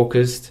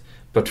focused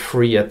but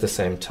free at the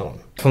same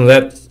time. From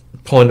that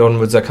point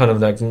onwards, I kind of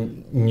like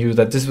knew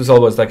that this was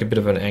always like a bit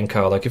of an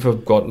anchor. Like if I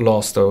got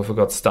lost or if I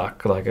got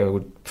stuck, like I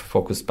would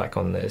focus back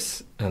on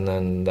this, and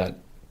then that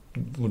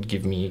would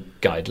give me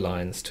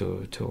guidelines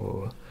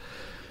to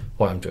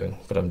why I'm doing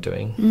what I'm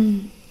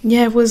doing.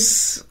 Yeah, it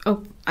was,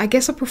 I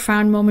guess, a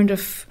profound moment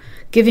of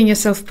giving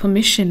yourself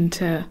permission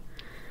to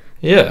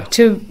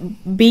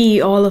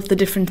be all of the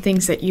different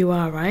things that you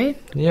are, right?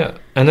 Yeah,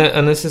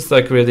 and this is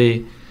like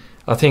really,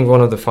 I think one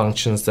of the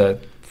functions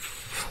that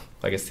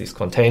I guess these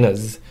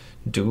containers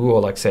do, or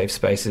like safe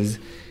spaces,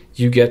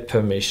 you get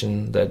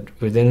permission that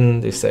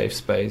within this safe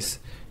space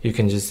you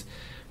can just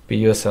be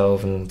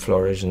yourself and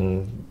flourish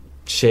and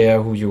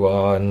share who you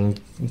are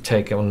and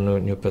take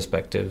on new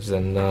perspectives,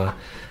 and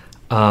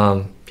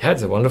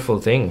it's a wonderful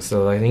thing.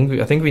 So I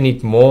think we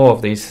need more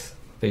of these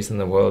in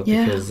the world,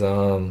 because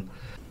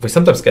we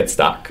sometimes get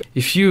stuck.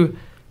 If you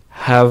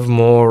have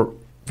more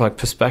like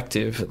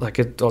perspective, like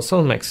it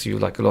also makes you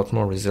like a lot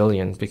more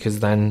resilient, because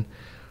then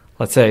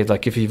let's say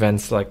like if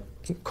events like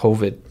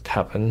COVID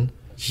happen,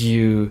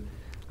 you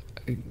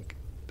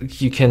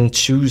can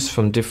choose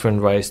from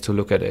different ways to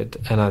look at it,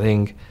 and I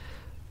think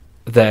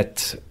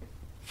that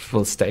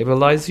will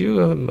stabilize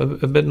you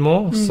a bit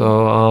more.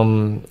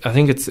 So I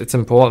think it's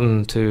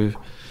important to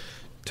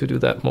do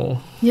that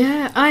more.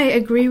 Yeah, I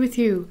agree with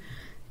you.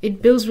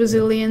 It builds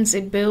resilience.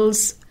 It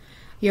builds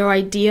your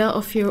idea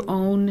of your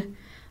own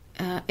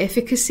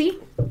efficacy.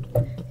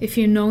 If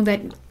you know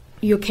that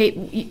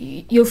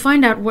you'll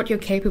find out what you're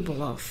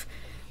capable of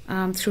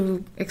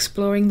through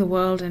exploring the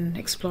world and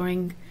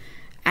exploring,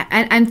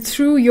 and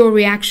through your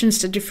reactions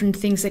to different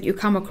things that you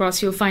come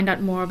across, you'll find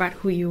out more about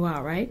who you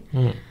are, right?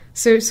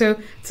 So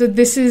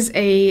this is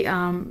a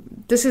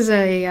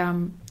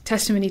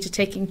testimony to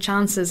taking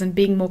chances and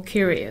being more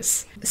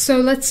curious. So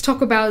let's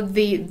talk about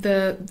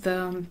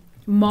the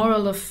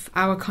moral of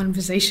our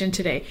conversation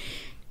today.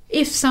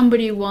 If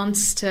somebody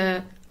wants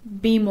to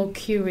be more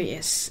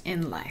curious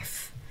in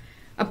life,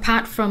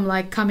 apart from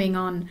like coming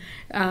on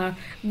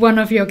one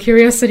of your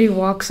curiosity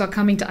walks or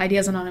coming to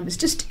Ideas Anonymous,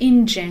 just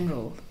in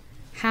general,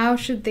 how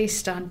should they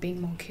start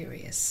being more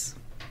curious?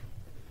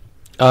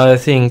 I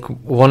think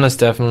one is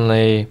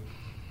definitely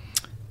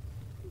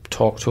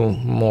talk to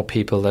more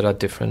people that are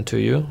different to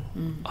you,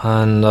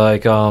 and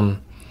like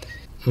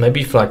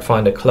maybe like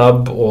find a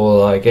club or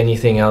like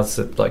anything else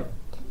that like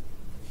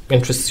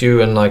interests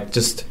you, and like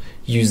just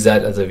use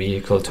that as a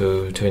vehicle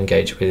to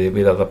engage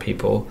with other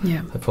people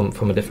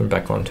from a different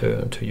background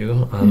to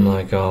you. And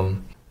like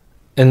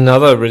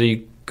another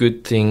really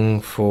good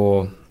thing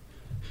for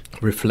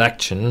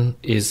reflection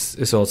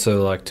is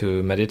also like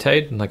to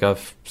meditate. Like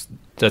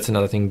that's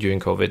another thing during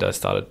COVID. I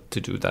started to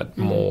do that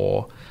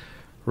more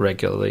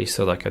regularly.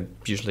 So like I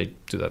usually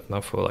do that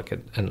now for like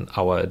an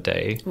hour a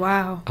day.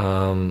 Wow.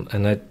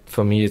 And that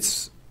for me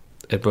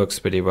it works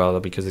pretty well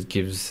because it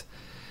gives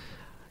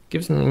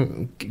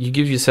you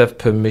give yourself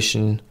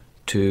permission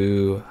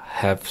to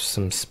have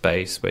some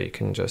space where you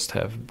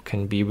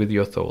can be with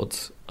your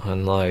thoughts,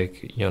 and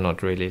like you're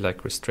not really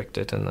like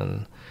restricted, and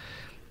then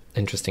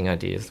interesting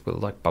ideas will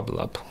like bubble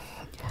up.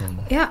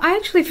 Yeah, I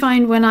actually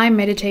find when I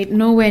meditate,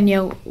 nowhere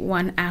near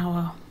 1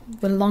 hour.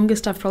 The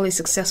longest I've probably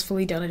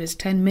successfully done it is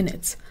 10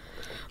 minutes.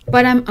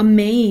 But I'm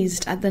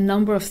amazed at the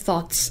number of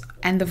thoughts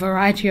and the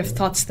variety of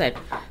thoughts that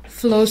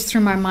flows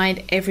through my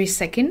mind every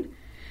second.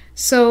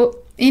 So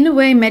in a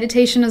way,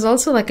 meditation is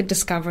also like a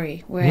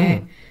discovery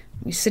where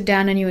you sit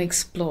down and you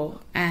explore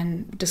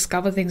and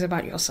discover things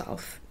about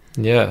yourself.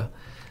 Yeah.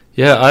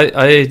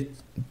 I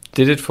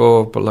did it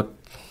for like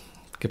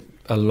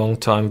a long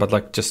time, but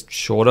like just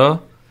shorter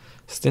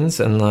stints,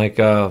 and like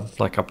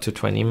up to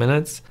 20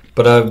 minutes.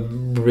 But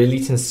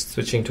really, since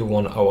switching to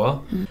 1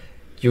 hour,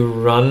 you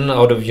run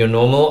out of your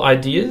normal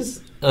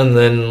ideas, and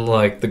then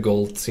like the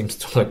gold seems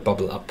to like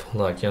bubble up,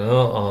 like, you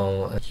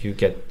know, you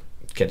get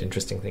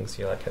interesting things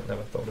you like had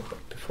never thought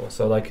about before.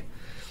 So like,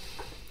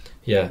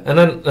 yeah,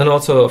 and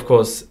also of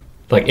course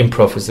like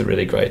improv is a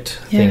really great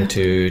thing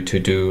to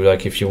do.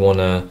 Like if you want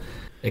to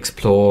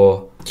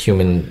explore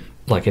human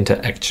like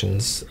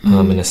interactions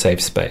in a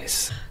safe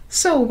space.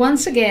 So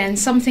once again,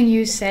 something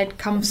you said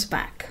comes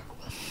back.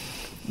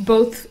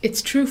 Both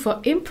it's true for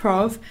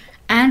improv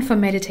and for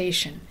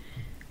meditation.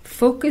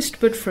 Focused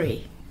but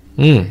free.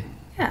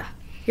 Yeah,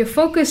 you're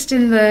focused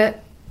in the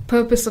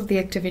purpose of the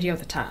activity or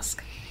the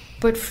task,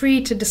 but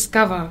free to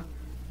discover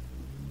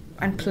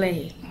and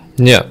play.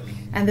 Yeah.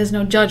 And there's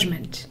no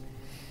judgment.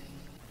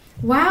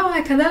 Wow,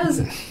 Aika, that was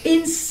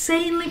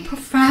insanely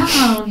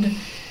profound.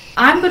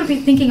 I'm going to be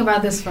thinking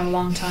about this for a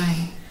long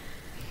time.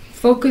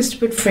 Focused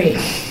but free.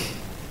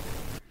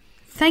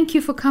 Thank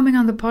you for coming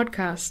on the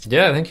podcast.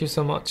 Yeah, thank you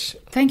so much.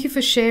 Thank you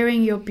for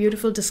sharing your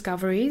beautiful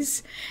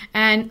discoveries.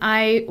 And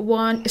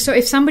so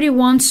if somebody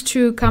wants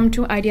to come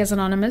to Ideas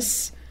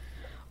Anonymous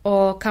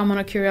or come on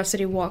a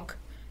curiosity walk,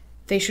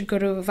 they should go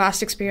to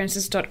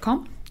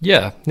vastexperiences.com.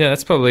 Yeah,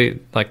 that's probably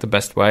like the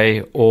best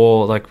way.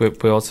 Or like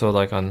we're also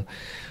like on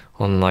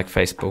like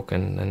Facebook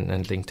and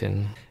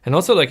LinkedIn. And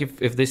also like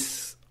if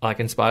this like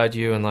inspired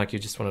you and like you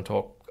just want to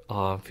talk,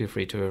 feel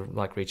free to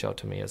like reach out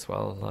to me as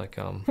well. Like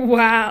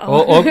wow.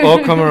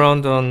 or come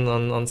around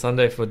on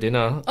Sunday for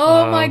dinner.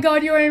 Oh my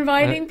God, you're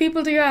inviting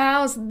people to your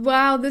house.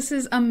 Wow, this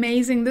is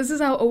amazing. This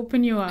is how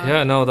open you are.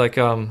 Yeah, no, like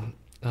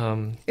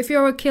if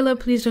you're a killer,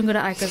 please don't go to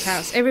Aika's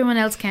house. Everyone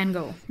else can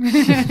go.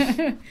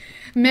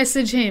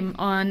 Message him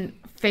on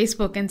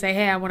Facebook and say,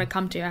 hey, I want to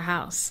come to your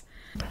house.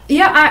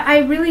 Yeah, I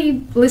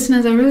really,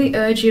 listeners, I really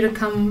urge you to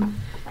come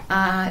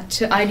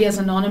to Ideas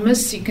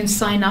Anonymous. You can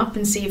sign up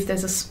and see if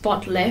there's a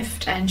spot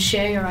left and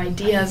share your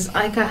ideas.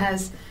 Aika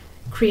has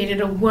created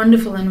a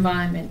wonderful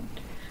environment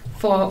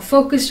for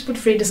focused but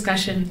free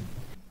discussion.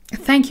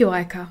 Thank you,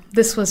 Aika.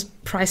 This was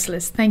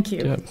priceless. Thank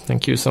you. Yeah,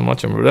 thank you so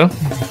much, Amruta.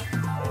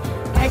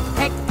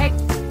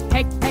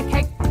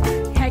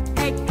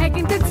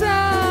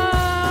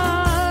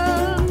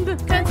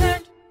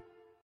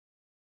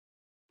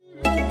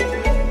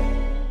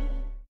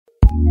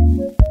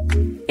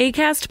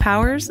 Acast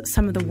powers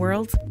some of the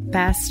world's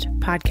best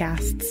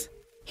podcasts.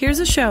 Here's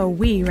a show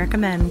we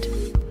recommend.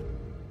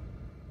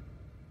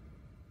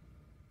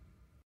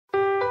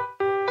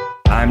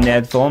 I'm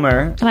Ned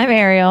Fulmer. I'm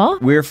Ariel.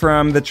 We're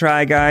from The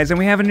Try Guys, and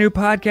we have a new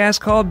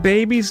podcast called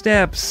Baby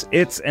Steps.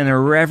 It's an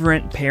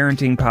irreverent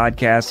parenting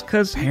podcast,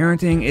 because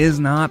parenting is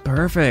not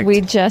perfect.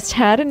 We just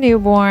had a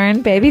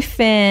newborn, baby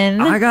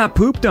Finn. I got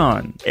pooped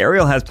on.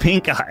 Ariel has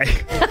pink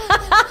eye.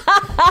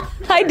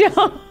 I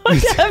don't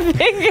have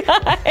pink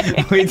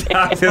eye. We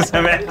talk to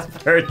some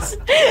experts.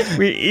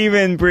 We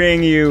even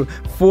bring you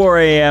 4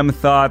 a.m.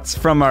 thoughts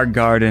from our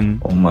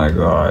garden. Oh my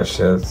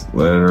gosh, it's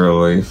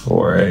literally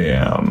 4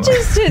 a.m.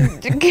 Just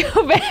to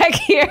go back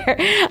here,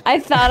 I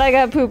thought I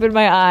got poop in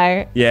my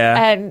eye.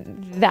 Yeah.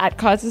 And that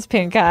causes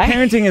pink eye.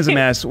 Parenting is a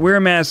mess. We're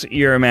a mess.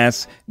 You're a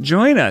mess.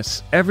 Join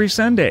us every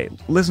Sunday.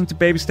 Listen to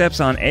Baby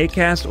Steps on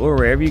Acast or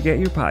wherever you get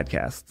your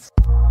podcasts.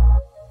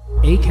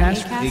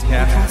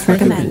 Acast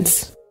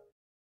recommends.